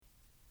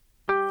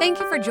Thank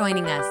you for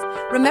joining us.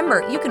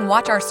 Remember, you can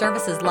watch our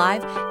services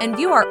live and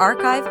view our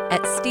archive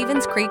at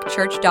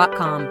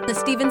StevensCreekChurch.com, the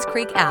Stevens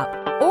Creek app,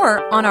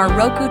 or on our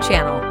Roku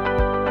channel.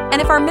 And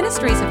if our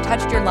ministries have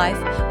touched your life,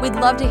 we'd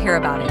love to hear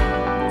about it.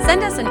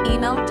 Send us an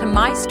email to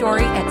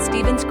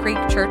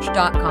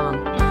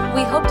mystory@StevensCreekChurch.com.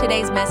 We hope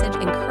today's message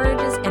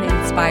encourages and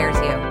inspires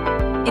you.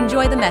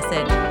 Enjoy the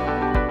message.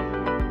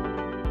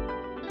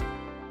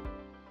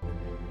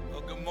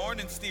 Well, good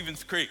morning,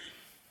 Stevens Creek.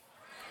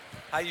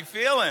 How you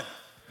feeling?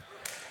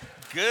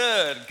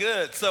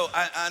 Good. So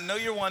I know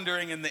you're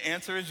wondering, and the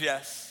answer is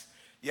yes.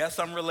 Yes,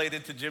 I'm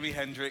related to Jimi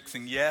Hendrix,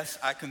 and yes,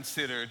 I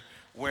considered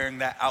wearing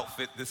that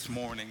outfit this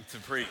morning to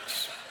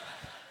preach.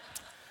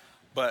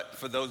 But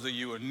for those of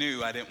you who are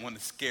new, I didn't want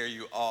to scare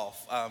you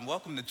off.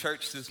 Welcome to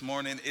church this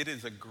morning. It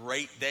is a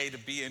great day to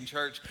be in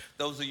church.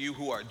 Those of you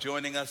who are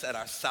joining us at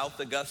our South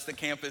Augusta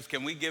campus,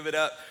 can we give it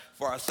up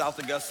for our South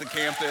Augusta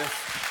campus?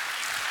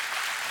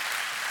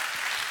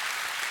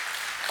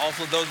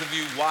 Also, those of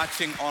you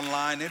watching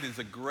online, it is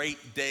a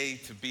great day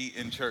to be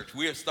in church.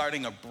 We are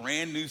starting a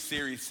brand new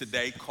series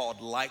today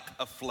called Like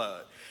a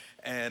Flood.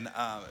 And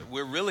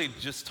we're really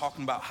just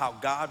talking about how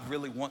God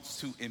really wants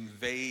to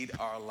invade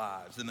our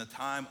lives. In a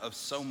time of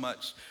so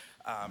much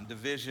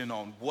division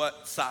on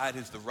what side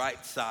is the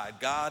right side,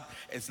 God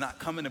is not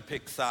coming to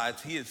pick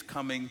sides. He is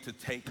coming to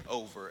take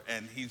over,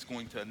 and he's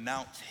going to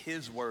announce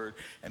his word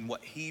and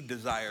what he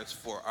desires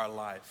for our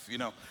life. You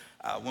know,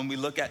 when we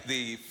look at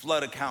the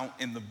flood account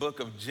in the book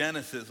of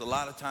Genesis, a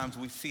lot of times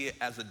we see it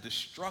as a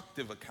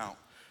destructive account.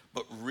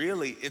 But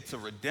really, it's a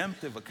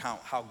redemptive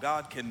account, how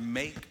God can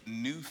make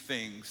new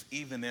things,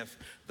 even if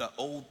the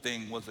old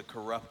thing was a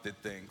corrupted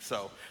thing.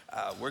 So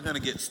we're going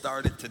to get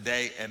started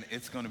today, and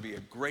it's going to be a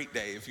great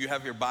day. If you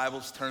have your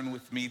Bibles, turn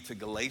with me to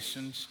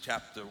Galatians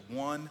chapter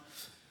 1,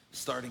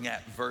 starting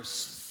at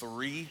verse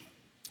 3.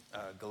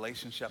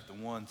 Galatians chapter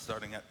 1,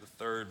 starting at the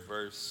 3rd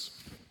verse.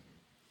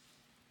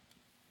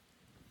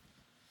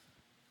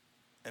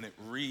 And it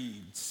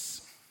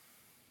reads,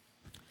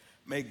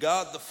 "May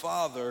God the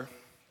Father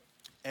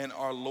and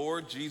our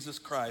Lord Jesus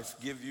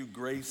Christ give you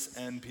grace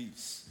and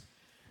peace.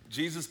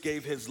 Jesus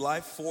gave his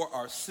life for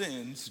our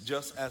sins,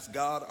 just as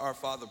God our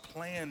Father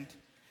planned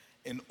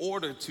in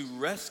order to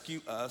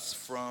rescue us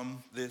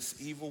from this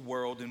evil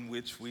world in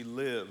which we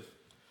live.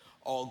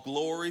 All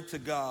glory to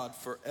God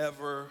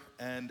forever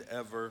and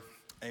ever.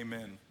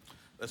 Amen."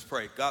 Let's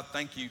pray. God,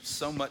 thank you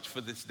so much for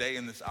this day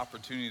and this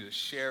opportunity to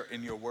share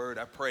in your word.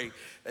 I pray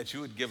that you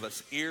would give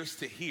us ears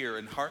to hear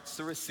and hearts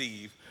to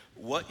receive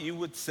what you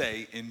would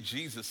say. In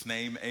Jesus'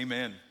 name,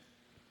 amen.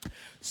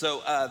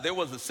 So there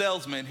was a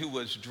salesman who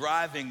was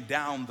driving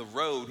down the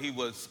road. He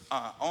was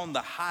on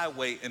the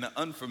highway in an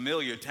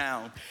unfamiliar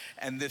town,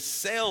 and this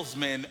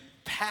salesman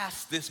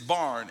passed this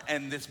barn,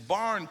 and this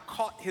barn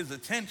caught his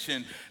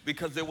attention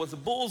because there was a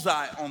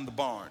bullseye on the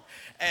barn.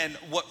 And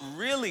what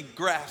really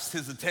grasped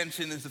his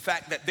attention is the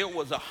fact that there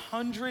was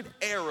 100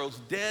 arrows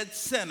dead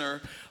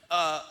center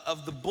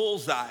of the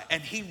bullseye,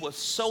 and he was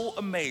so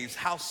amazed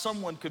how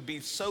someone could be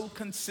so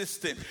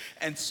consistent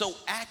and so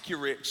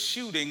accurate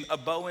shooting a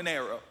bow and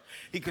arrow.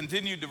 He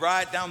continued to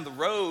ride down the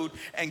road,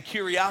 and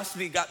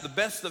curiosity got the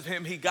best of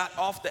him. He got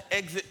off the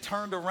exit,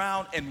 turned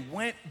around, and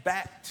went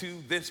back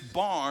to this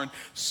barn,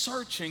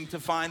 searching to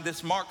find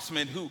this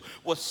marksman who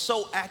was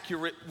so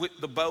accurate with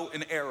the bow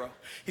and arrow.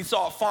 He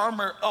saw a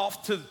farmer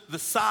off to the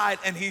side,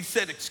 and he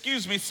said,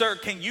 "Excuse me, sir,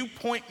 can you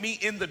point me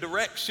in the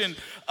direction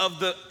of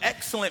the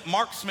excellent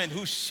marksman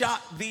who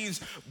shot these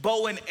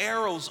bow and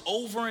arrows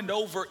over and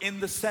over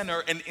in the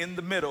center and in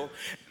the middle?"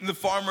 And the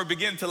farmer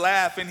began to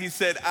laugh, and he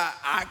said,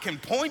 I can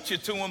point you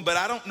to him, but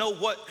I don't know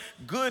what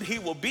good he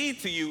will be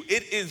to you.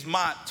 It is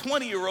my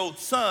 20-year-old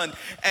son,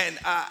 and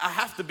I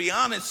have to be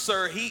honest,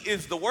 sir, he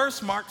is the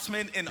worst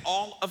marksman in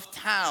all of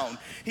town.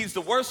 He's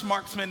the worst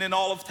marksman in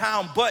all of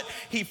town, but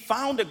he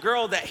found a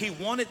girl that he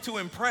wanted to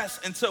impress,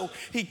 and so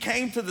he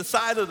came to the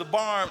side of the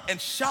barn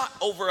and shot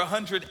over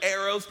 100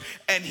 arrows,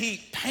 and he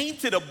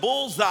painted a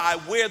bullseye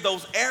where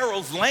those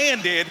arrows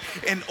landed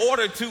in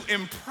order to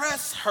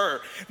impress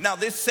her. Now,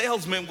 this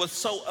salesman was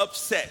so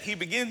upset. He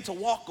began to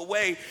walk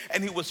away,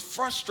 and he was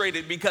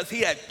frustrated because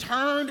he had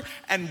turned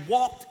and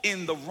walked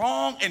in the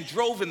wrong and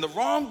drove in the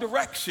wrong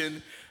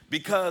direction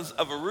because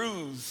of a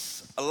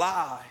ruse, a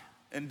lie,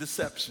 and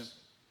deception.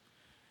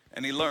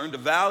 And he learned a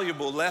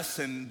valuable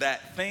lesson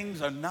that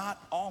things are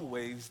not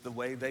always the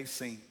way they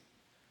seem.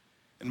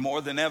 And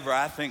more than ever,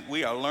 I think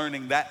we are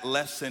learning that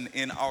lesson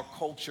in our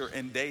culture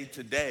and day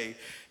to day,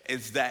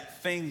 is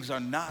that things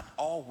are not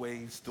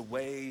always the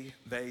way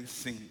they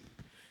seem.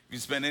 If you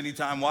spend any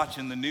time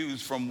watching the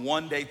news, from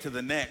one day to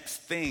the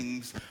next,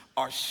 things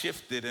are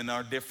shifted and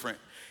are different.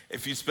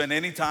 If you spend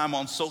any time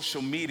on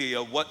social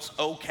media, what's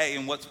okay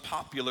and what's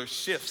popular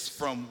shifts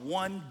from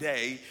one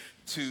day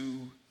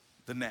to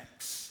the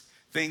next.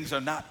 things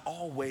are not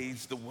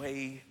always the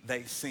way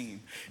they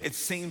seem. It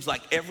seems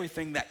like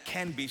everything that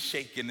can be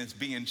shaken is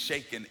being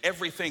shaken.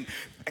 Everything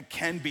that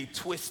can be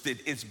twisted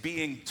is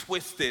being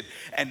twisted.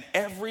 And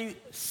every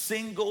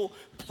single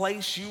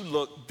place you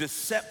look,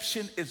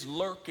 deception is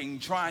lurking,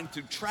 trying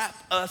to trap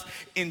us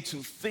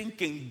into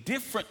thinking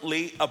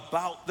differently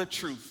about the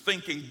truth,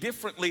 thinking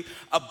differently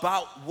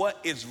about what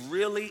is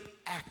really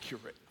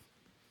accurate.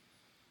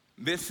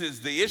 This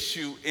is the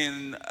issue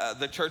in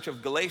the church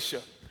of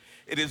Galatia.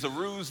 It is a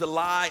ruse, a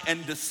lie,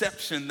 and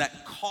deception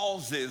that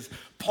causes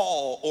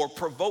Paul or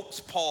provokes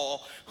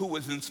Paul, who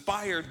was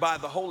inspired by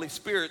the Holy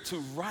Spirit, to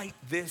write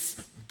this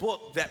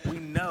book that we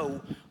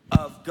know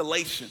of,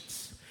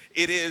 Galatians.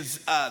 It is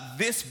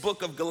this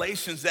book of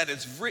Galatians that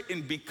is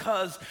written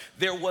because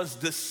there was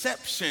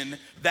deception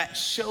that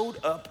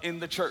showed up in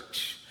the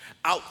church.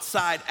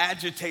 Outside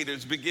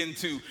agitators begin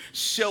to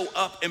show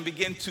up and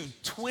begin to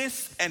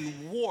twist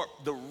and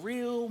warp the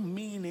real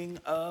meaning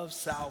of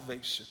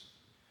salvation.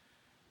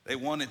 They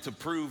wanted to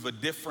prove a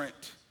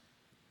different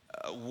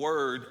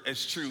word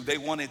as true. They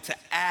wanted to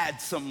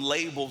add some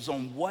labels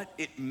on what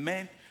it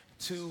meant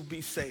to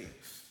be saved.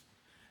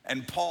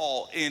 And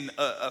Paul, in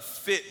a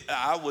fit,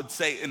 I would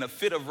say in a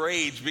fit of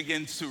rage,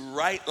 begins to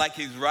write like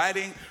he's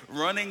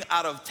running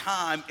out of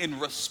time in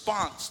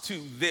response to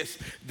this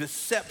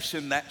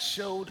deception that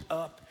showed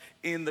up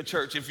in the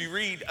church. If you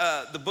read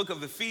the book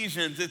of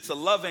Ephesians, it's a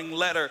loving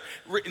letter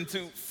written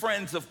to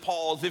friends of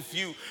Paul's. If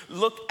you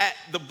look at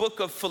the book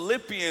of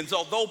Philippians,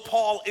 although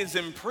Paul is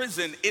in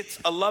prison, it's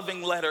a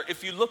loving letter.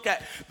 If you look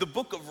at the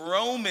book of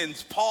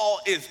Romans, Paul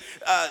is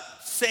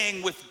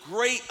saying with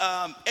great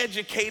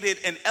educated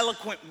and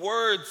eloquent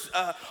words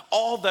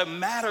all the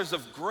matters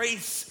of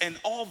grace and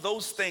all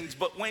those things.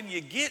 But when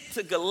you get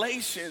to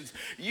Galatians,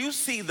 you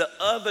see the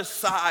other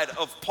side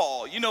of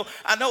Paul. You know,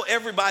 I know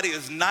everybody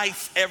is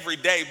nice every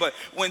day, but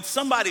when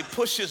somebody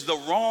pushes the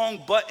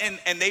wrong button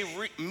and they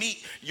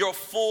meet your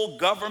full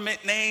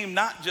government name,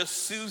 not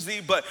just Susie,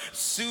 but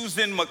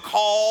Susan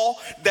McCall,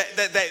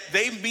 that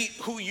they meet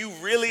who you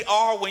really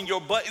are when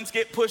your buttons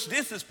get pushed.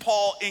 This is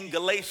Paul in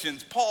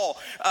Galatians.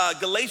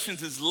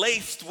 Galatians is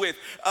laced with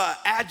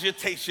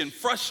agitation,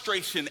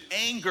 frustration,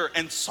 anger,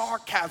 and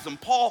sarcasm.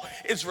 Paul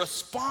is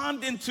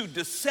responding to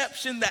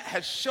deception that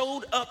has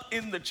showed up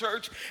in the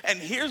church. And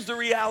here's the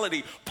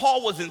reality.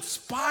 Paul was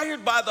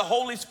inspired by the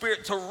Holy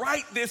Spirit to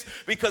write this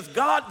because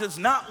God does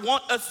not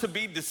want us to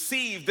be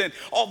deceived. And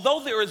although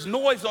there is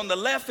noise on the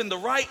left and the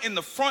right, in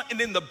the front and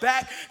in the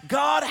back,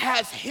 God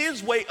has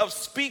his way of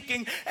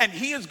speaking, and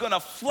he is going to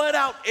flood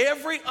out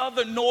every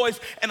other noise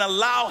and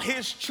allow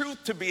his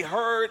truth to be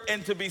heard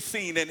and to be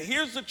seen. And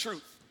here's the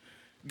truth.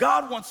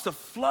 God wants to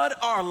flood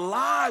our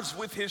lives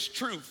with his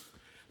truth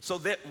so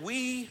that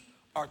we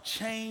are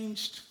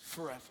changed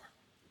forever.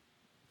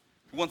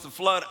 He wants to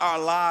flood our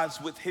lives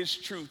with his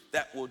truth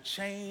that will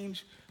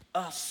change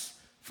us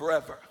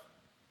forever.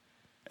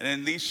 And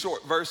in these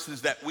short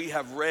verses that we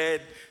have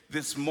read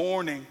this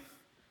morning,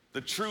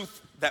 the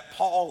truth that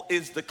Paul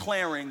is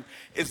declaring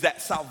is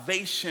that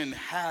salvation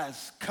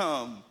has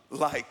come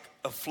like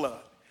a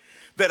flood.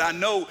 That I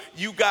know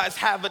you guys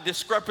have a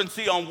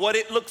discrepancy on what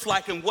it looks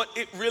like and what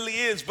it really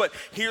is, but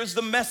here's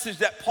the message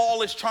that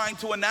Paul is trying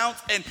to announce,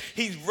 and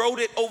he wrote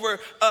it over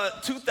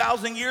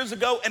 2,000 years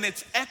ago, and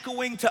it's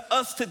echoing to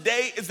us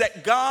today, is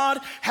that God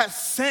has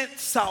sent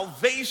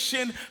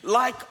salvation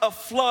like a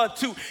flood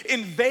to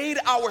invade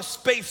our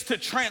space, to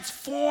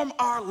transform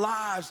our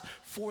lives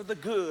for the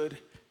good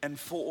and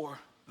for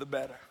the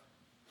better.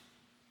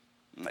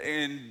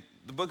 In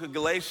the book of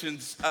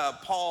Galatians,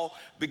 Paul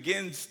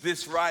begins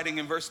this writing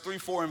in verse 3,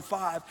 4, and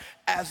 5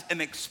 as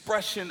an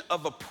expression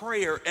of a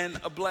prayer and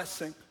a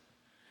blessing.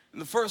 In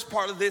the first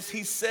part of this,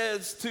 he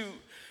says to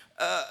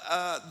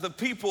the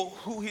people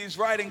who he's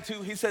writing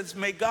to, he says,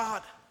 may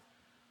God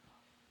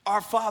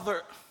the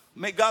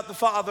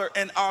Father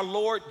and our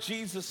Lord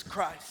Jesus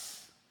Christ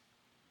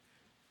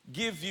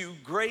give you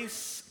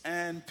grace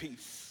and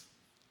peace.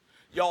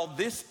 Y'all,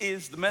 this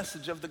is the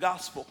message of the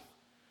gospel.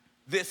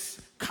 This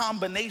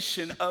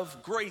combination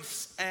of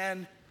grace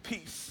and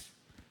peace.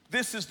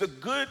 This is the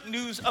good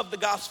news of the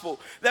gospel.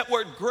 That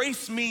word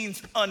grace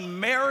means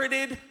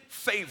unmerited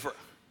favor.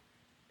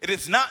 It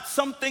is not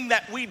something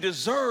that we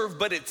deserve,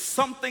 but it's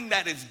something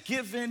that is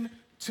given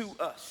to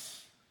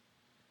us.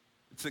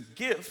 It's a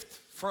gift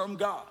from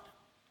God.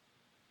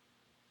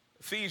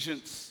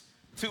 Ephesians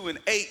 2 and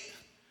 8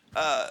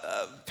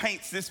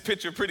 paints this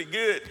picture pretty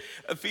good.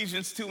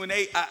 Ephesians 2 and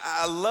 8,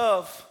 I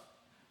love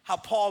how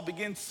Paul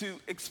begins to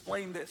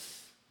explain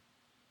this.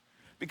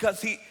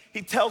 Because he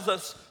tells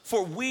us,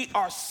 for we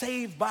are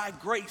saved by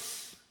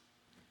grace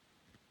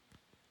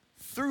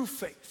through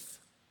faith.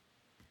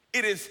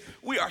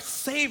 We are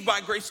saved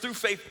by grace through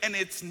faith, and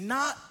it is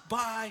not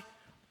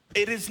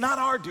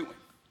our doing.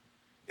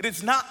 It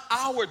is not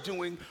our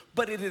doing,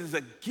 but it is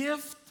a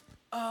gift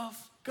of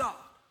God.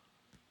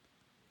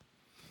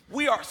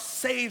 We are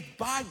saved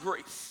by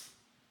grace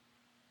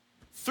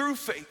through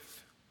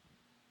faith,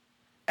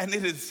 and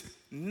it is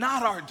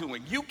not our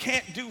doing. You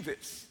can't do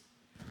this.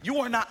 You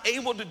are not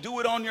able to do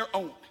it on your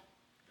own.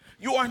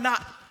 You are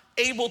not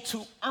able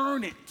to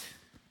earn it.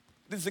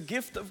 It is a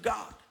gift of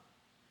God.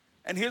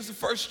 And here's the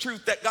first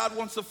truth that God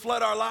wants to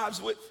flood our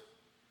lives with,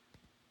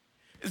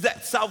 is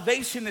that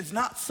salvation is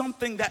not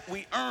something that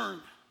we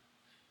earn.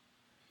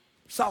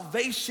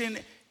 Salvation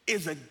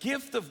is a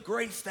gift of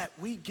grace that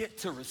we get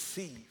to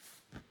receive.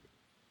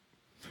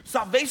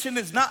 Salvation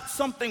is not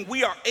something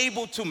we are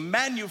able to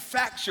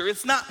manufacture.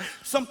 It's not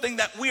something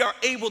that we are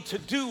able to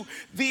do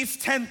these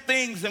 10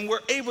 things and we're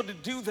able to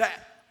do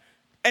that,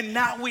 and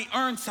now we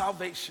earn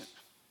salvation.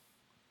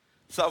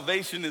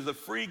 Salvation is a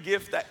free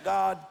gift that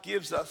God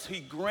gives us. He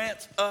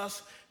grants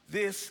us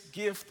this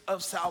gift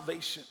of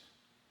salvation.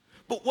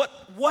 But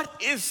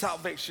what is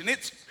salvation?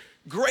 It's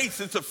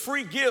grace. It's a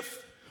free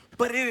gift,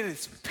 but it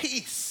is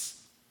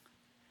peace.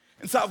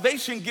 And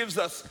salvation gives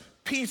us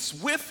peace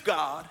with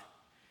God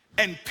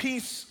and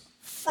peace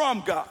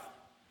from God.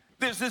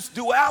 There's this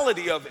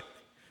duality of it,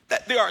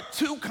 that there are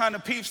two kinds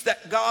of peace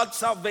that God's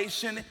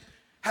salvation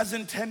has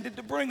intended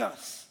to bring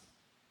us.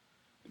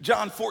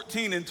 John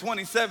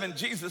 14:27,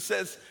 Jesus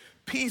says,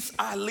 "Peace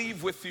I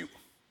leave with you.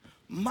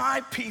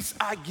 My peace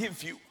I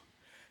give you.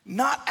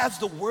 Not as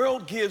the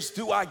world gives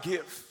do I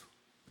give.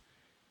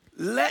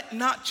 Let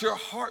not your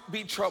heart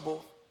be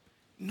troubled,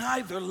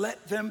 neither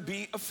let them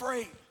be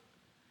afraid."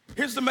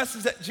 Here's the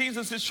message that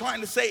Jesus is trying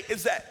to say,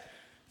 is that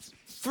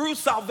through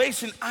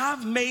salvation,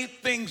 I've made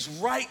things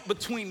right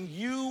between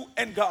you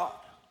and God.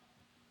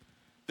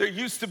 There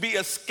used to be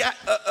a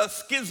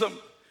schism.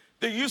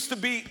 There used to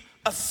be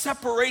a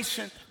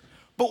separation.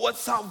 But what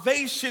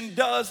salvation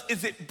does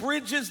is it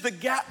bridges the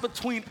gap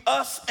between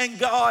us and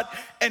God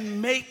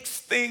and makes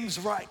things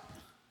right.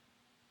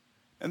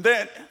 And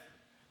then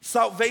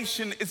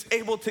salvation is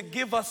able to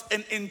give us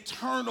an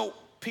internal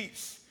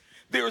peace.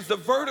 There is the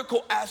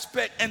vertical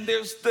aspect and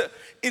there's the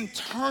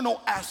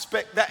internal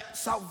aspect that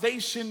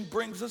salvation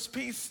brings us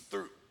peace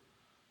through.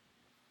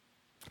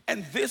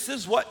 And this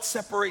is what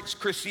separates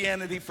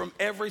Christianity from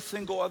every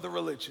single other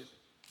religion.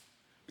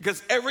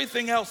 Because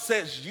everything else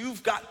says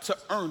you've got to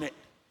earn it.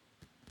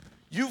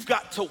 You've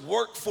got to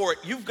work for it.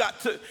 You've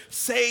got to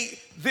say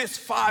this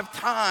 5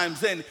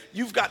 times, and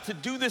you've got to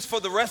do this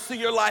for the rest of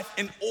your life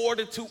in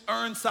order to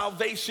earn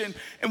salvation.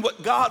 And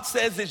what God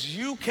says is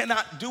you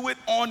cannot do it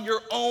on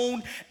your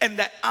own, and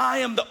that I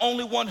am the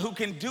only one who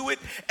can do it,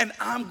 and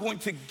I'm going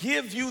to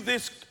give you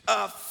this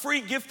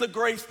free gift of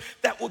grace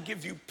that will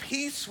give you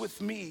peace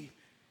with me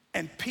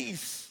and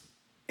peace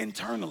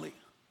internally.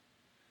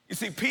 You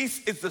see,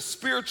 peace is the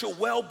spiritual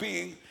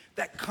well-being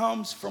that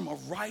comes from a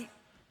right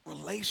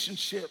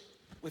relationship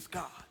with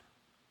God.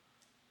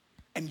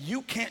 And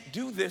you can't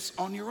do this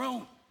on your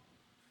own.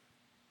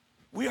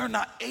 We are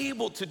not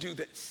able to do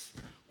this.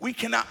 We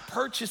cannot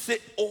purchase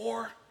it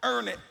or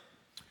earn it.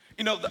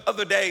 You know, the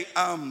other day,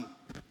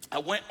 I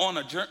went on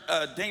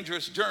a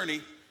dangerous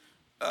journey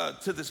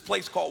to this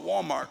place called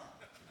Walmart.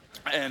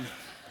 And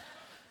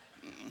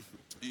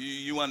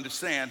you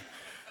understand.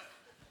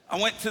 I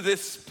went to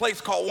this place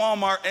called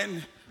Walmart,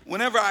 and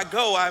whenever I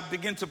go, I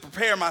begin to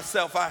prepare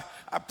myself.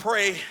 I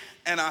pray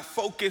and I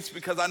focus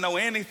because I know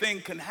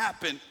anything can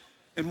happen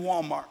in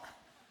Walmart.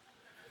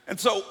 And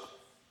so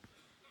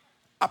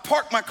I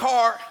park my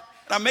car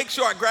and I make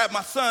sure I grab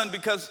my son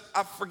because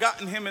I've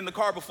forgotten him in the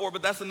car before,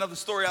 but that's another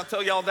story. I'll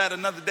tell y'all that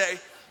another day.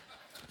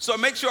 So I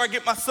make sure I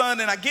get my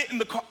son and I get in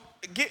the car,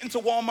 get into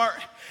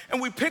Walmart,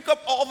 and we pick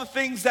up all the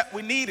things that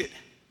we needed.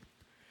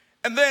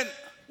 And then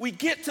we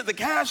get to the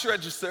cash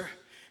register,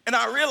 and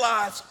I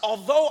realized,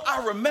 although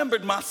I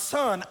remembered my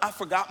son, I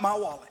forgot my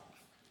wallet.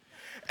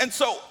 And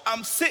so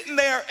I'm sitting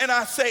there and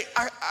I say,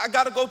 I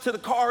got to go to the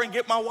car and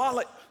get my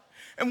wallet.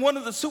 And one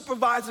of the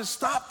supervisors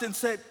stopped and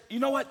said, "You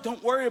know what?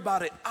 Don't worry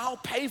about it. I'll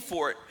pay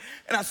for it."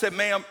 And I said,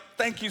 "Ma'am,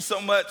 thank you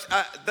so much.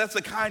 That's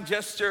a kind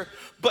gesture,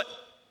 but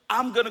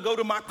I'm going to go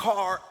to my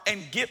car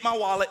and get my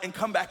wallet and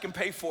come back and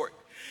pay for it."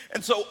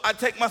 And so I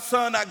take my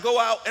son, I go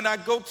out and I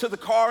go to the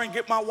car and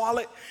get my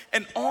wallet.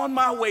 And on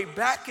my way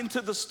back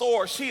into the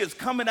store, she is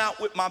coming out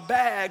with my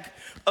bag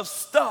of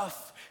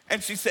stuff.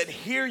 And she said,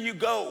 "Here you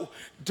go.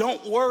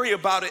 Don't worry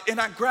about it." And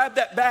I grabbed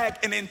that bag,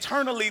 and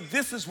internally,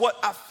 this is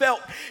what I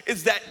felt,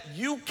 is that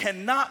you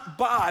cannot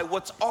buy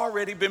what's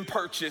already been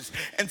purchased.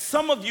 And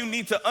some of you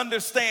need to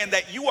understand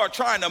that you are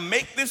trying to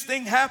make this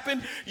thing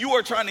happen. You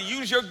are trying to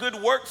use your good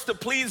works to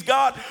please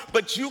God,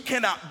 but you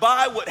cannot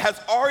buy what has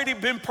already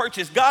been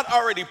purchased. God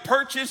already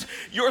purchased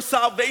your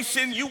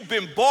salvation. You've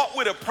been bought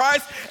with a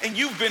price, and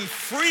you've been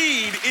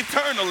freed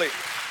eternally.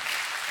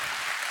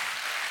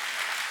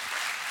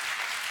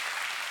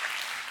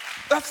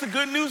 That's the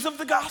good news of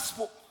the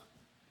gospel,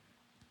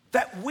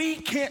 that we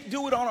can't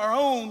do it on our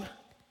own,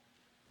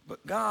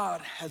 but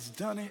God has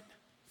done it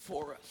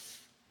for us.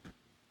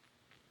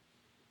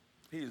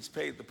 He has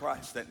paid the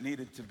price that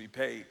needed to be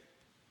paid.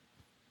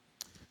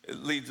 It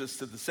leads us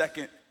to the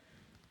second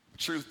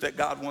truth that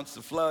God wants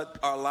to flood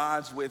our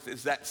lives with,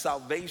 is that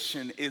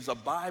salvation is a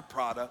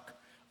byproduct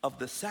of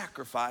the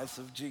sacrifice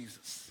of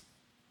Jesus.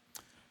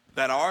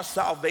 That our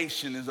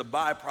salvation is a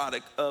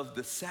byproduct of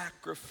the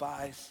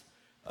sacrifice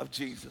of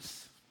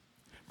Jesus.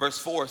 Verse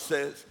 4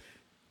 says,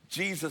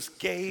 Jesus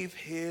gave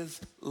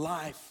his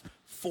life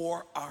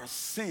for our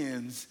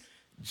sins,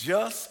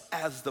 just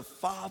as the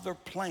Father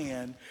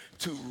planned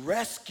to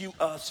rescue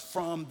us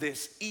from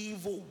this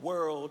evil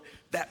world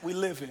that we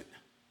live in.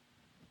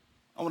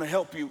 I want to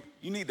help you.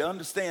 You need to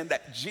understand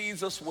that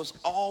Jesus was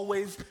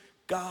always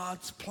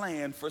God's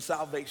plan for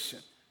salvation.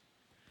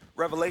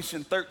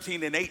 Revelation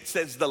 13:8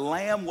 says the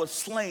Lamb was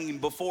slain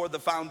before the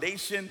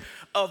foundation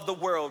of the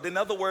world. In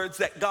other words,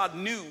 that God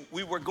knew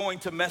we were going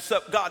to mess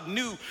up. God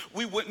knew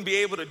we wouldn't be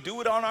able to do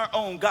it on our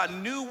own. God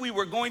knew we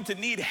were going to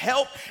need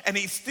help, and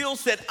he still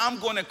said, I'm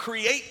going to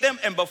create them.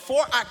 And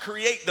before I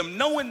create them,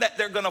 knowing that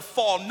they're going to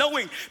fall,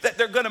 knowing that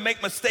they're going to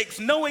make mistakes,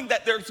 knowing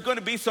that there's going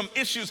to be some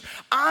issues,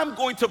 I'm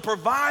going to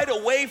provide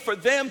a way for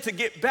them to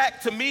get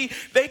back to me.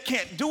 They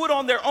can't do it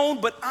on their own,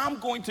 but I'm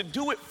going to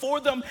do it for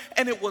them.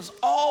 And it was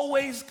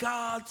always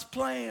God's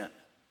plan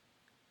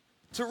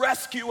to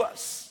rescue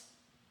us,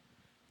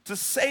 to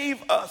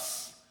save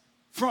us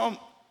from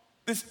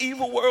this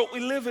evil world we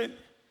live in.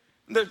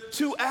 And there are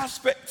two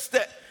aspects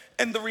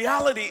and the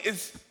reality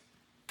is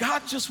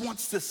God just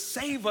wants to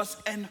save us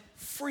and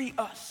free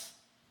us.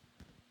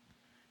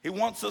 He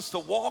wants us to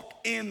walk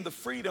in the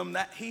freedom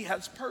that he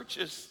has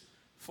purchased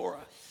for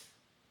us.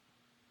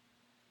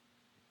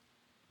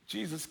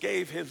 Jesus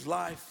gave his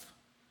life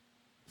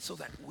so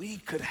that we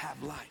could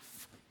have life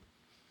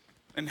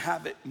and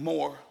have it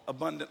more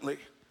abundantly.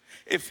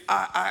 If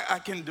I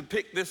can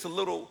depict this a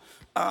little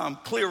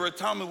clearer,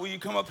 Tommy, will you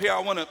come up here? I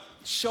want to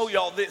show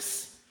y'all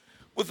this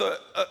with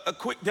a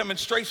quick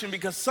demonstration,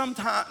 because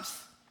sometimes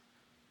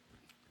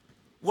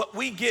what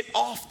we get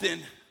often,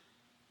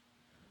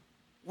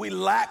 we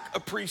lack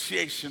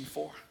appreciation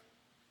for.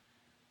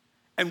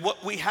 And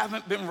what we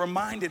haven't been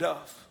reminded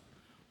of,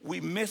 we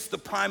miss the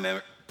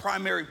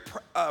primary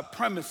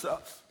premise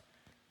of.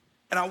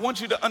 And I want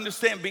you to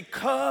understand,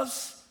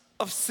 because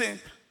of sin,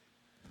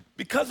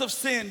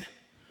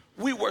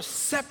 we were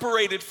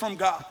separated from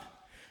God.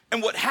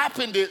 And what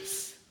happened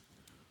is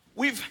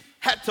we've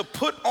had to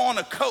put on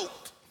a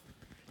coat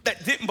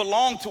that didn't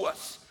belong to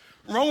us.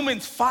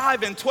 Romans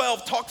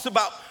 5:12 talks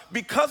about,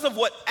 because of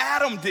what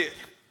Adam did,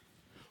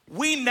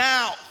 we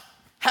now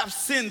have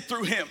sinned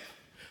through him.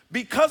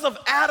 Because of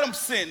Adam's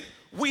sin,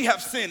 we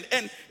have sinned.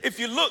 And if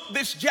you look,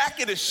 this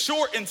jacket is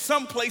short in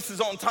some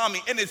places on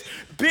Tommy and it's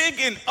big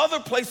in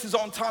other places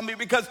on Tommy,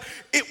 because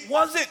it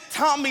wasn't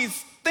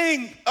Tommy's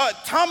thing.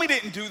 Tommy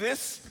didn't do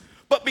this,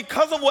 but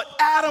because of what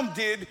Adam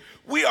did,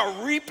 we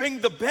are reaping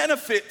the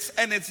benefits,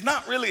 and it's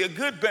not really a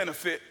good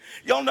benefit.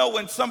 Y'all know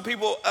when some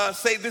people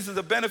say this is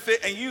a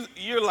benefit and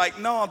you're like,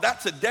 no,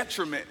 that's a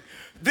detriment.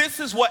 This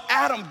is what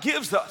Adam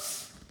gives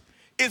us.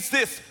 It's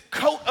this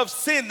coat of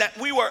sin that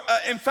we were,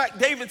 in fact,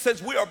 David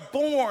says we are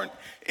born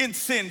in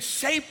sin,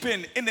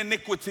 shapen in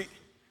iniquity.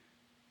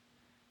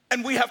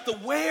 And we have to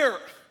wear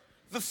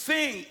the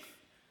thing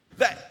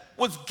that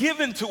was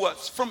given to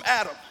us from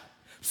Adam.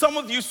 Some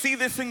of you see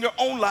this in your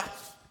own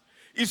life.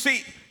 You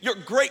see, your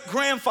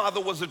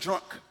great-grandfather was a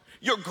drunk.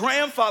 Your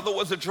grandfather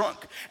was a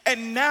drunk.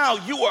 And now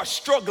you are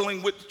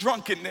struggling with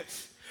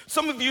drunkenness.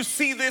 Some of you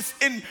see this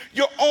in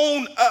your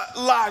own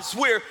lives,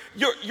 where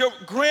your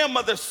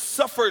grandmother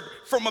suffered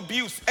from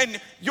abuse and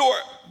your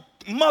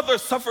mother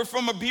suffered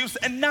from abuse,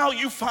 and now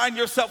you find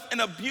yourself in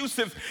an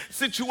abusive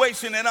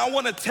situation. And I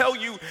want to tell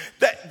you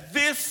that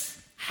this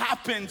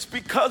happens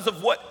because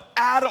of what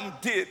Adam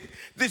did.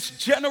 This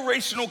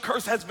generational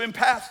curse has been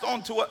passed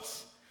on to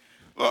us.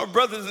 Well,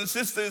 brothers and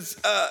sisters,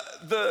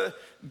 the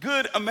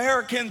good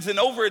Americans and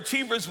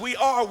overachievers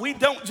we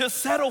don't just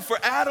settle for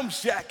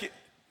Adam's jacket.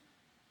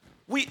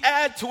 We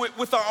add to it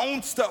with our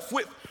own stuff,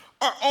 with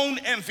our own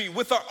envy,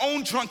 with our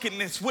own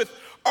drunkenness, with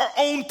our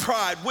own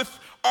pride, with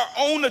our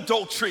own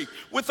adultery,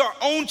 with our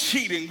own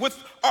cheating, with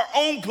our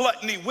own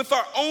gluttony, with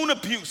our own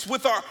abuse,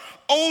 with our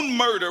own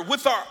murder,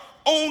 with our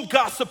own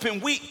gossiping.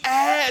 We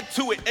add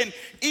to it, and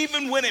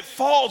even when it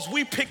falls,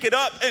 we pick it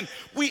up and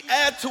we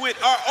add to it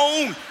our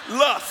own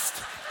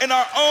lust and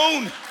our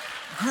own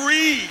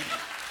greed.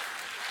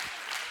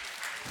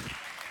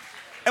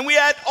 And we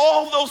add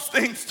all those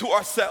things to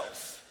ourselves.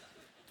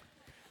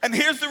 And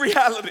here's the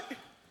reality.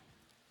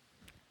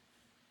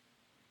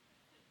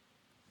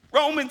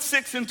 Romans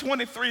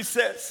 6:23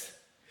 says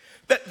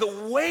that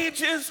the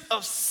wages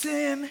of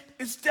sin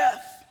is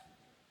death.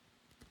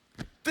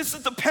 This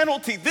is the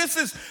penalty. This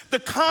is the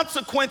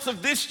consequence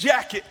of this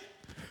jacket.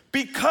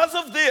 Because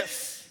of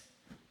this,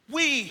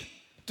 we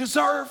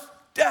deserve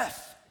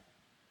death.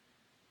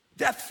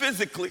 Death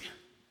physically,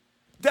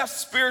 death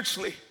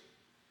spiritually,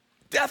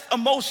 death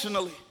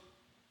emotionally.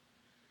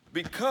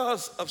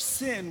 Because of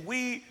sin,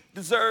 we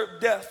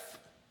deserve death.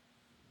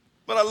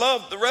 But I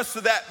love the rest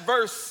of that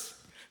verse,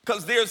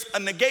 because there's a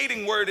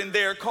negating word in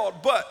there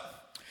called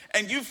but.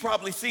 And you've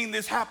probably seen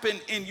this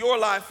happen in your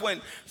life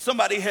when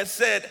somebody has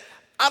said,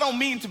 I don't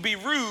mean to be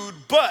rude,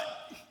 but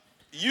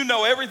you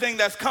know everything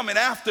that's coming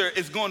after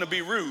is going to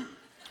be rude.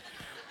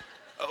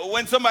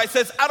 When somebody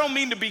says, I don't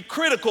mean to be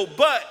critical,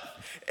 but,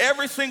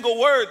 every single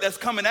word that's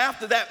coming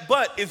after that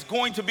but is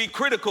going to be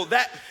critical.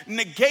 That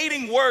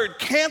negating word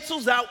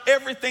cancels out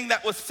everything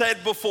that was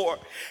said before.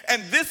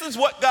 And this is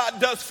what God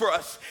does for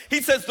us.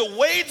 He says the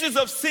wages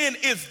of sin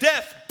is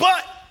death,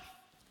 but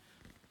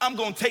I'm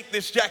going to take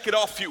this jacket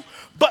off you.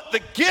 But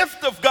the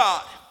gift of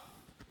God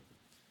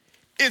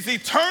is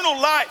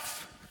eternal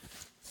life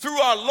through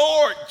our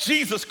Lord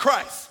Jesus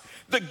Christ.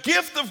 The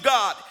gift of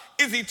God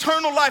is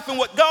eternal life. And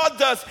what God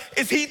does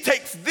is he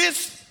takes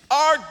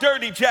our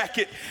dirty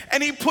jacket,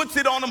 and he puts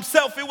it on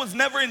himself. It was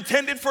never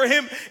intended for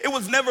him. It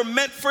was never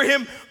meant for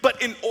him.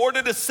 But in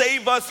order to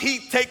save us, he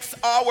takes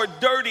our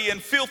dirty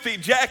and filthy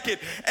jacket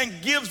and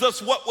gives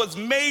us what was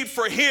made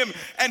for him.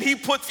 And he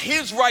puts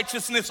his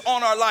righteousness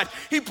on our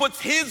life. He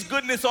puts his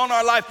goodness on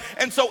our life.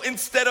 And so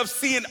instead of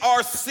seeing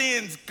our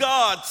sins,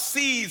 God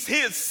sees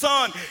his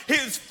son,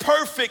 his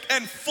perfect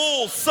and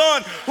full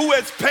son, who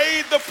has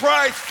paid the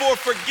price for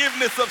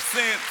forgiveness of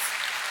sins.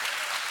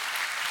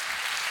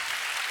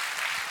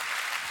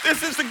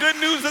 This is the good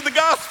news of the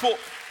gospel.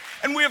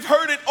 And we have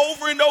heard it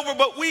over and over,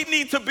 but we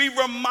need to be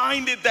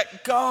reminded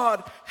that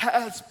God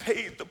has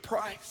paid the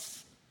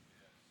price.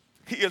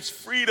 He has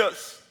freed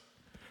us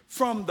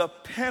from the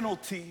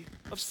penalty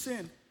of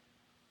sin.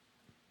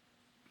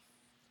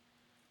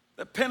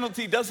 The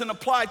penalty doesn't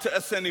apply to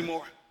us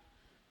anymore.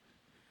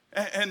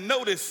 And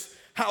notice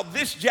how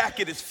this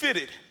jacket is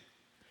fitted,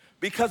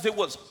 because it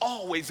was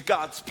always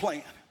God's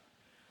plan.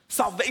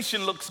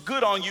 Salvation looks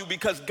good on you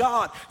because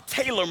God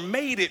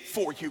tailor-made it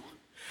for you.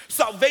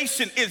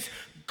 Salvation is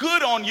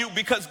good on you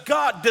because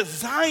God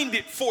designed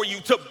it for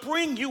you to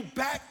bring you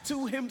back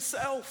to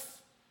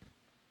himself.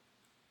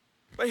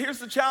 But here's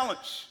the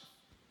challenge,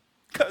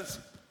 because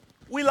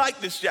we like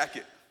this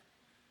jacket.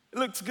 It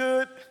looks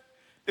good.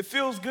 It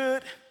feels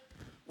good.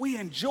 We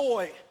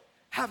enjoy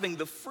having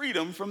the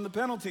freedom from the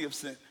penalty of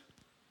sin.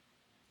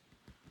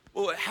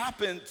 Well, what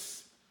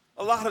happens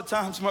a lot of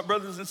times, my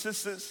brothers and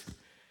sisters,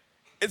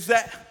 is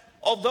that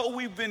although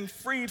we've been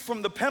freed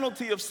from the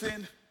penalty of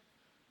sin,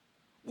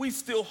 we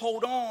still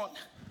hold on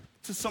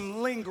to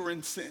some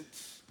lingering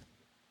sins.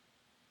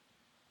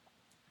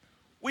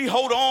 We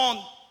hold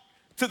on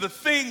to the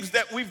things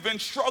that we've been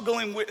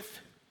struggling with,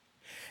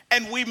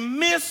 and we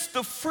miss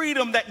the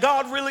freedom that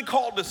God really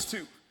called us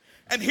to.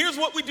 And here's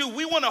what we do.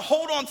 We want to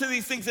hold on to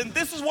these things, and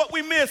this is what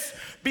we miss.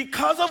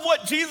 Because of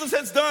what Jesus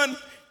has done,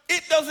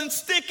 it doesn't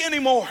stick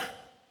anymore.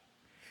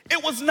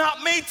 It was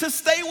not made to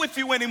stay with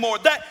you anymore.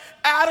 That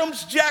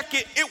Adam's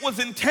jacket, it was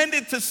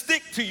intended to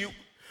stick to you.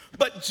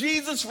 But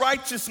Jesus'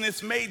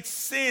 righteousness made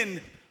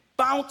sin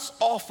bounce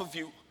off of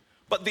you.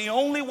 But the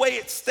only way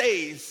it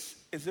stays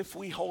is if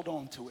we hold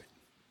on to it.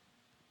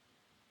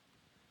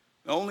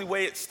 The only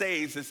way it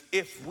stays is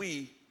if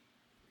we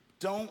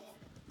don't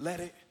let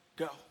it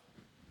go.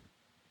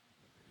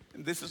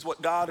 And this is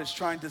what God is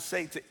trying to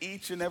say to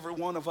each and every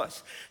one of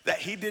us, that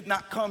he did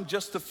not come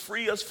just to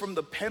free us from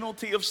the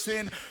penalty of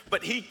sin,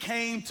 but he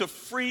came to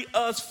free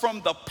us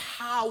from the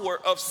power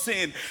of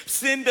sin.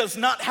 Sin does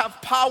not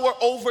have power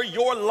over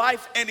your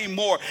life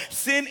anymore.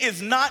 Sin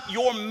is not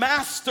your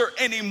master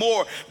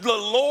anymore. The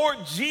Lord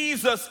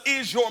Jesus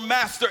is your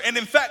master. And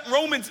in fact,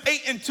 Romans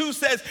 8:2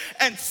 says,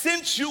 and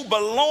since you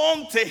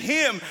belong to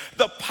him,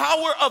 the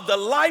power of the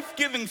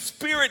life-giving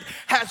Spirit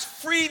has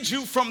freed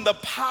you from the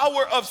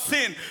power of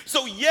sin.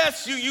 So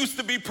yes, you used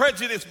to be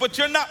prejudiced, but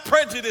you're not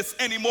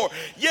prejudiced anymore.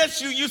 Yes,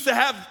 you used to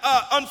have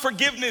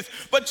unforgiveness,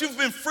 but you've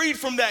been freed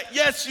from that.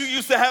 Yes, you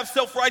used to have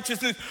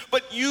self-righteousness,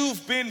 but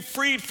you've been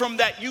freed from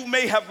that. You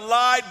may have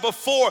lied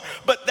before,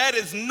 but that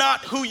is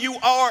not who you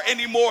are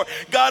anymore.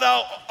 God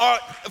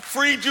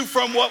freed you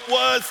from what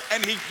was,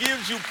 and he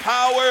gives you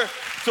power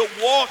to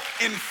walk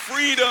in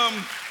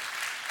freedom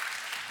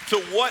to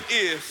what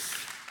is.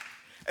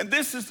 And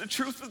this is the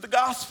truth of the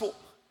gospel.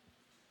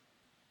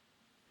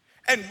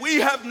 And we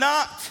have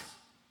not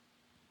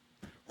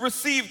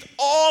received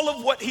all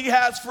of what he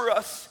has for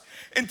us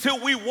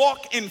until we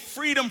walk in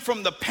freedom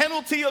from the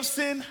penalty of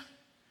sin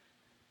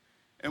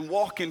and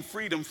walk in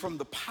freedom from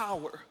the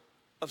power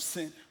of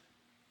sin.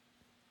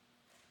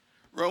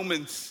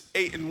 Romans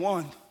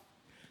 8:1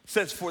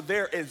 says, for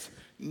there is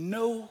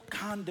no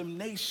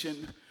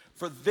condemnation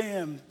for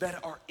them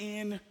that are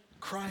in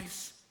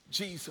Christ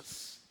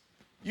Jesus.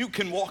 You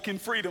can walk in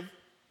freedom.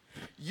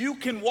 You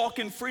can walk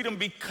in freedom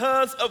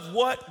because of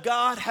what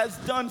God has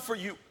done for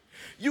you.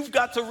 You've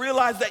got to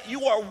realize that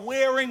you are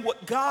wearing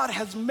what God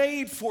has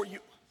made for you.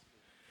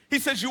 He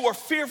says you are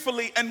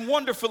fearfully and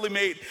wonderfully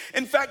made.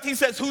 In fact, he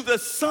says who the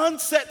Son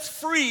sets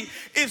free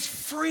is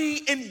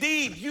free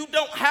indeed. You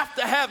don't have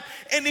to have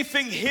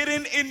anything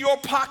hidden in your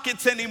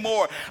pockets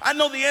anymore. I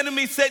know the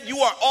enemy said you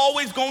are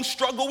always going to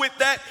struggle with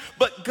that,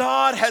 but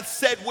God has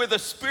said where the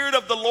Spirit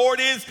of the Lord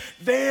is,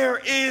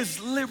 there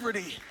is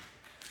liberty.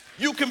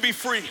 You can be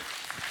free.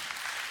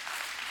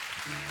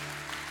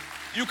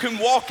 You can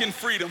walk in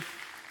freedom.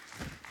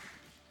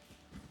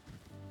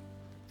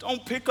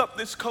 Don't pick up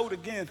this coat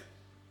again.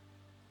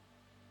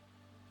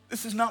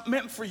 This is not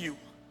meant for you.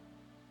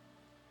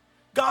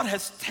 God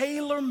has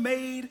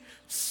tailor-made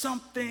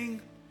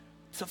something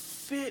to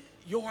fit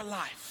your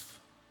life.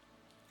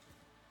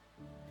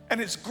 And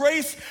his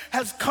grace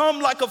has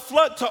come like a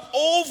flood to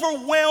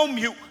overwhelm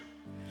you.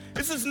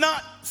 This is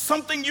not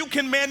something you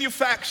can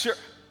manufacture.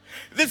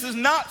 This is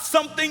not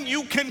something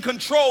you can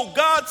control.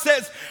 God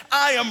says,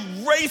 I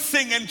am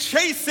racing and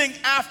chasing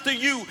after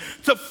you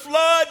to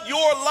flood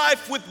your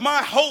life with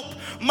my hope,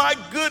 my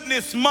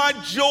goodness, my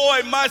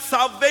joy, my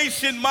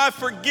salvation, my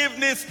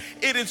forgiveness.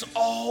 It is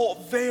all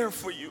there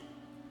for you.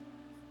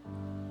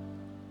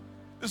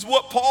 This is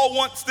what Paul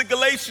wants the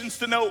Galatians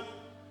to know.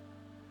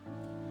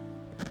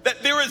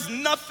 That there is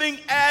nothing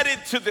added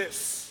to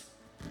this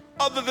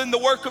other than the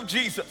work of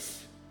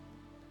Jesus.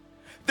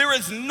 There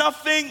is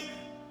nothing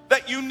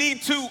that you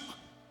need to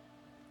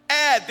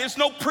add. There's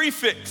no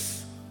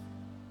prefix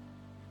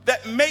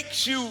that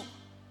makes you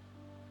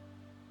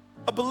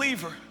a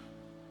believer.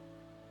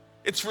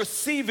 It's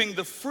receiving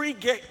the free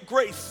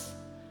grace,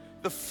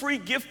 the free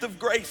gift of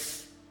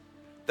grace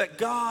that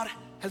God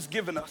has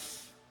given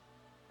us.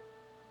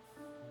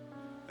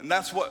 And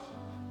that's what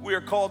we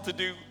are called to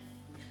do.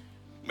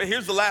 But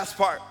here's the last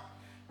part.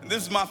 And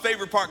this is my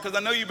favorite part because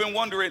I know you've been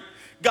wondering,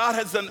 God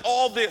has done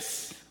all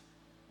this.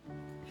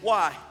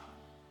 Why?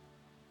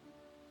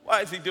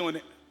 Why is he doing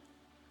it?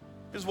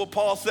 This is what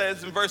Paul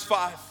says in verse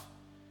 5.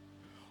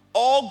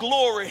 All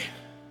glory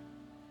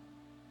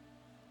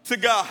to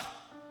God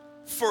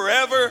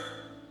forever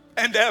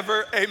and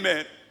ever.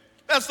 Amen.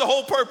 That's the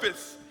whole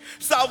purpose.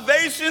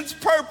 Salvation's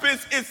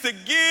purpose is to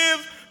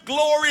give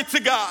glory to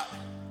God.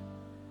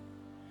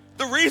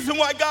 The reason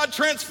why God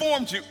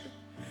transformed you,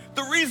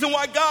 the reason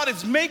why God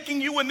is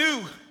making you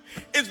anew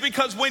is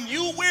because when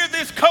you wear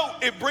this coat,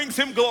 it brings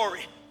him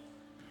glory.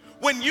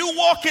 When you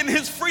walk in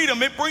his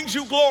freedom, it brings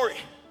you glory.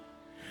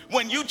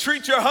 When you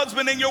treat your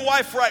husband and your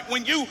wife right,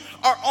 when you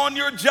are on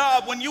your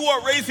job, when you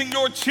are raising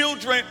your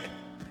children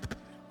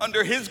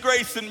under his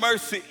grace and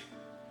mercy,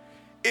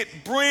 it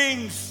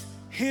brings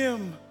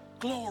him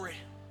glory.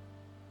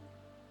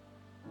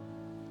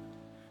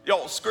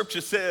 Y'all,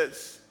 scripture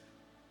says,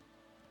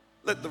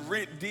 let the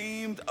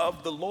redeemed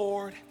of the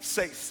Lord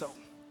say so.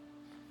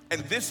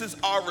 And this is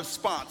our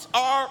response.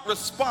 Our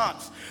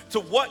response to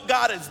what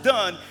God has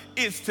done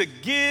is to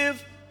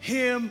give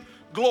him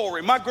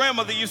glory. My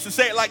grandmother used to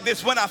say it like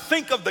this: when I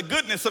think of the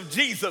goodness of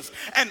Jesus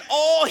and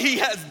all he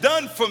has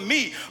done for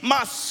me,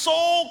 my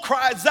soul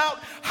cries out,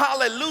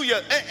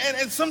 hallelujah.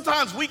 And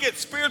sometimes we get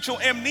spiritual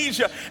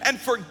amnesia and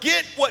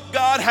forget what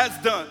God has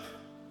done.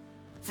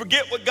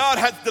 Forget what God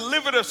has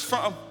delivered us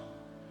from.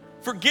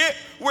 Forget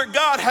where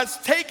God has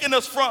taken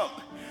us from.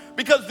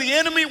 Because the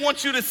enemy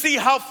wants you to see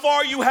how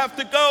far you have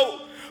to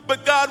go.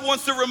 But God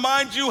wants to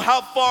remind you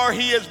how far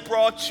he has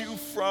brought you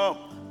from.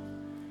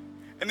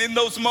 And in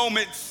those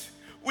moments,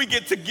 we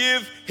get to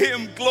give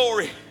him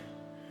glory.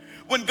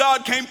 When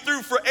God came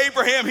through for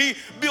Abraham, he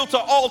built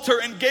an altar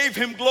and gave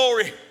him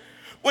glory.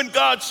 When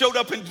God showed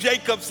up in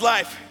Jacob's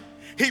life,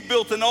 he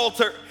built an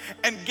altar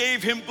and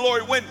gave him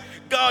glory. When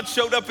God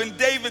showed up in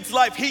David's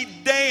life, he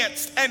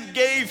danced and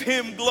gave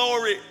him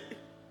glory.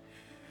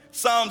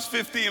 Psalms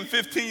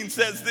 50:15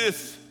 says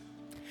this: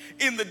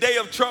 in the day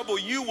of trouble,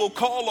 you will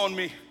call on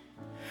me.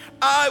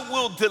 I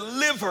will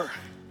deliver,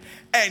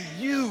 and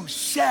you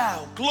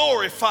shall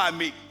glorify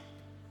me.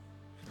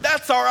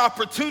 That's our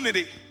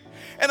opportunity.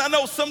 And I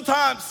know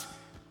sometimes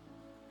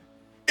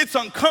it's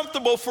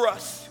uncomfortable for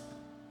us,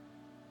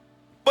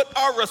 but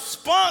our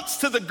response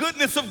to the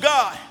goodness of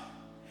God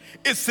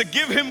is to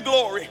give him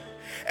glory.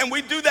 And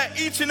we do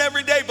that each and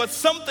every day, but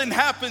something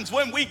happens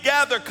when we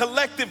gather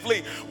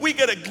collectively. We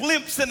get a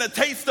glimpse and a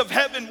taste of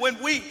heaven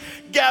when we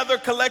gather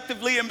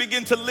collectively and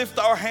begin to lift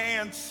our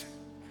hands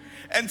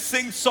and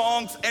sing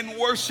songs and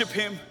worship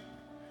him.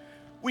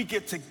 We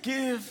get to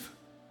give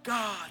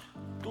God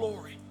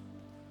glory.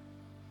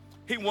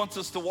 He wants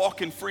us to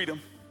walk in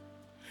freedom.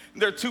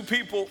 There are two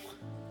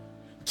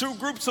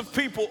groups of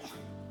people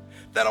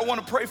that I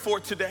want to pray for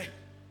today.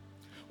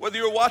 Whether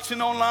you're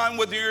watching online,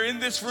 whether you're in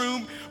this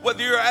room,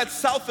 whether you're at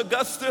South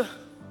Augusta,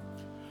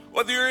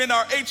 whether you're in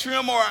our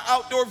atrium or our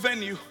outdoor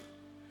venue,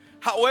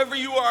 however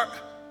you are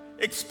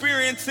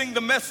experiencing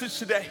the message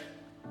today,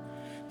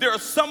 there are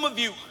some of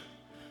you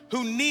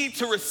who need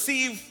to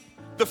receive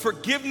the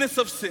forgiveness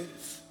of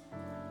sins.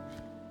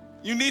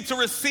 You need to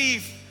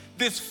receive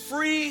this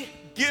free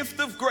gift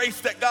of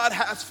grace that God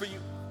has for you,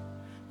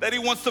 that he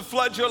wants to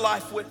flood your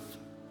life with.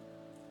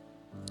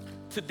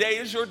 Today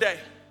is your day.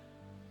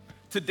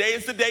 Today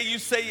is the day you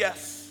say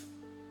yes.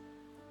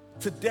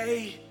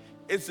 Today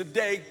is the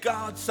day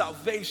God's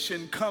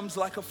salvation comes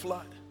like a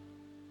flood.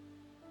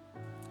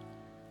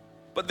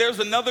 But there's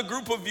another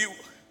group of you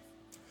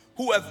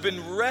who have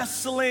been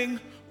wrestling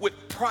with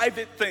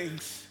private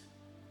things.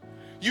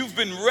 You've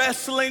been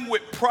wrestling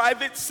with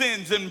private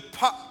sins and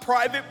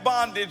private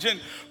bondage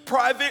and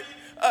private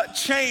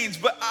chains.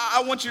 But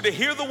I want you to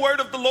hear the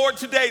word of the Lord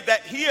today,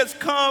 that he has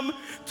come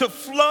to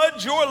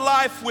flood your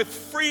life with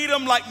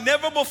freedom like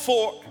never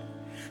before.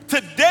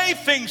 Today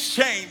things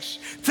change.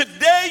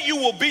 Today you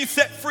will be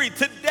set free.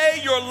 Today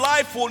your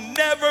life will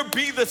never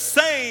be the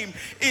same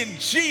in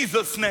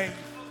Jesus' name.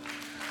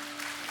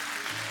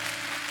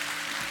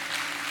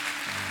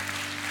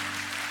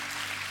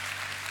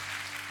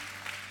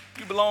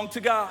 belong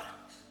to God.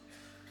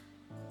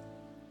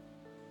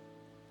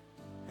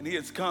 And he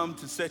has come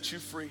to set you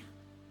free.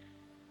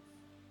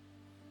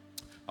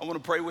 I want to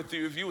pray with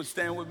you. If you would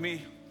stand with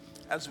me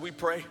as we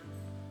pray.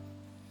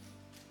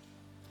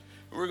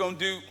 We're going to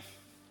do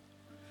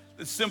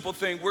the simple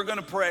thing. We're going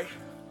to pray.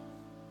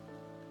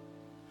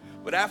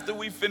 But after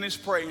we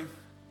finish praying,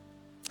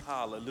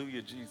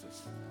 hallelujah,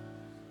 Jesus,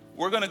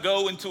 we're going to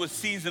go into a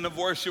season of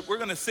worship. We're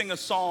going to sing a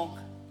song.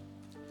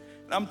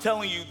 And I'm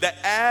telling you that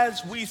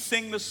as we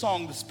sing the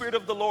song, the Spirit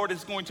of the Lord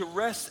is going to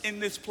rest in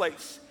this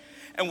place.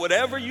 And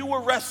whatever you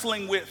were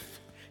wrestling with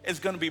is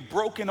going to be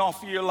broken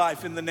off of your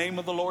life in the name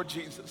of the Lord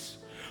Jesus.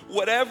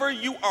 Whatever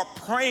you are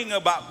praying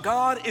about,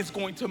 God is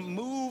going to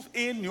move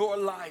in your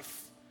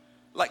life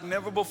like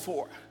never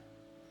before.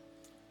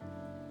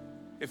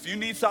 If you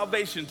need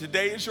salvation,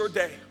 today is your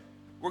day.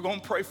 We're going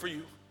to pray for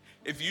you.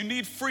 If you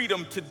need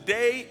freedom,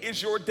 today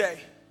is your day.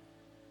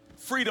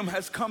 Freedom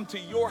has come to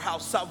your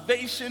house.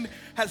 Salvation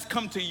has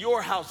come to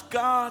your house.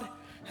 God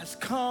has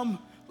come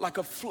like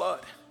a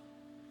flood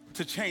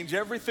to change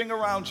everything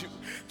around you,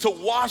 to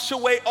wash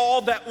away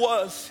all that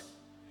was,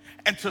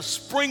 and to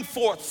spring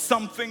forth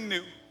something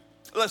new.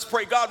 Let's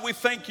pray. God, we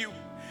thank you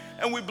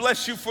and we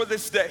bless you for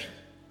this day.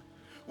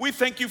 We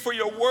thank you for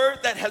your word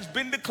that has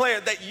been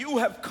declared, that you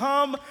have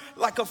come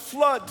like a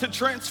flood to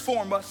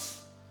transform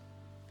us.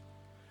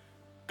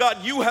 God,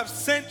 you have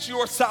sent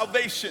your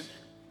salvation,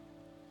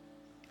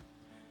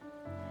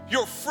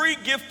 your free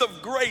gift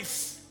of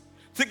grace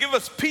to give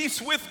us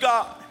peace with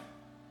God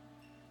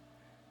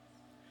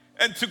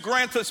and to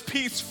grant us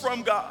peace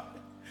from God.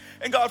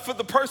 And God, for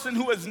the person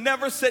who has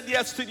never said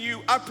yes to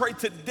you, I pray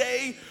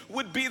today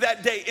would be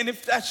that day. And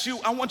if that's you,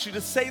 I want you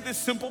to say this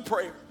simple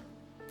prayer.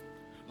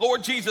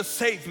 Lord Jesus,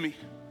 save me,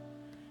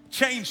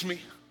 change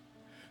me,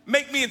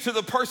 make me into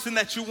the person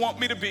that you want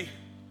me to be.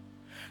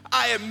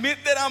 I admit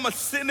that I'm a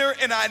sinner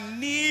and I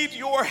need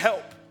your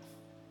help.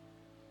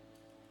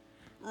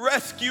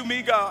 Rescue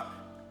me, God.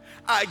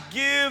 I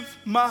give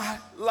my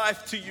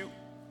life to you.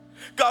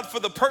 God, for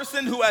the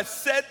person who has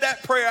said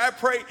that prayer, I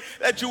pray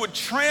that you would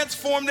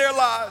transform their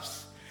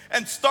lives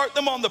and start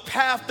them on the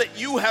path that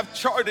you have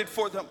charted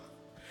for them.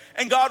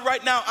 And God,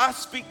 right now, I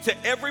speak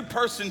to every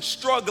person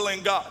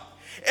struggling, God.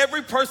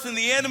 Every person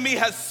the enemy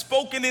has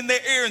spoken in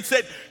their ear and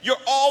said, you're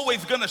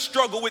always going to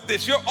struggle with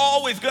this. You're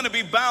always going to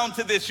be bound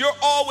to this. You're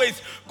always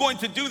going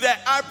to do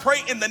that. I pray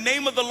in the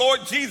name of the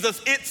Lord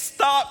Jesus, it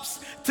stops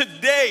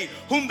today.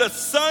 Whom the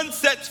Son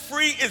sets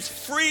free is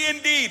free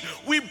indeed.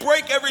 We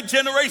break every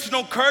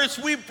generational curse.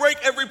 We break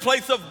every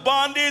place of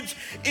bondage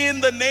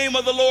in the name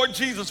of the Lord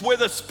Jesus. Where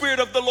the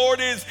Spirit of the Lord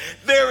is,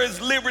 there is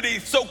liberty.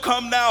 So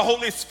come now,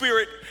 Holy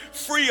Spirit.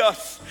 Free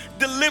us,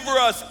 deliver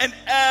us, and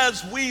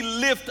as we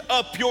lift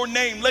up your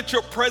name, let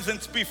your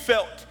presence be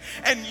felt,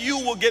 and you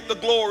will get the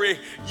glory,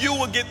 you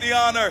will get the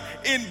honor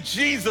in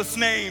Jesus'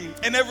 name.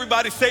 And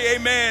everybody say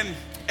amen,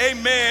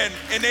 amen,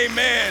 and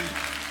amen.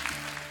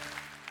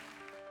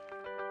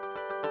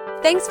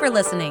 Thanks for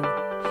listening.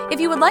 If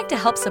you would like to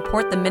help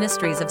support the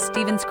ministries of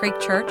Stevens Creek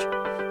Church,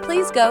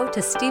 please go to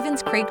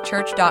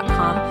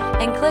StevensCreekChurch.com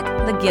and click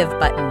the Give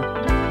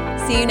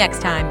button. See you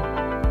next time.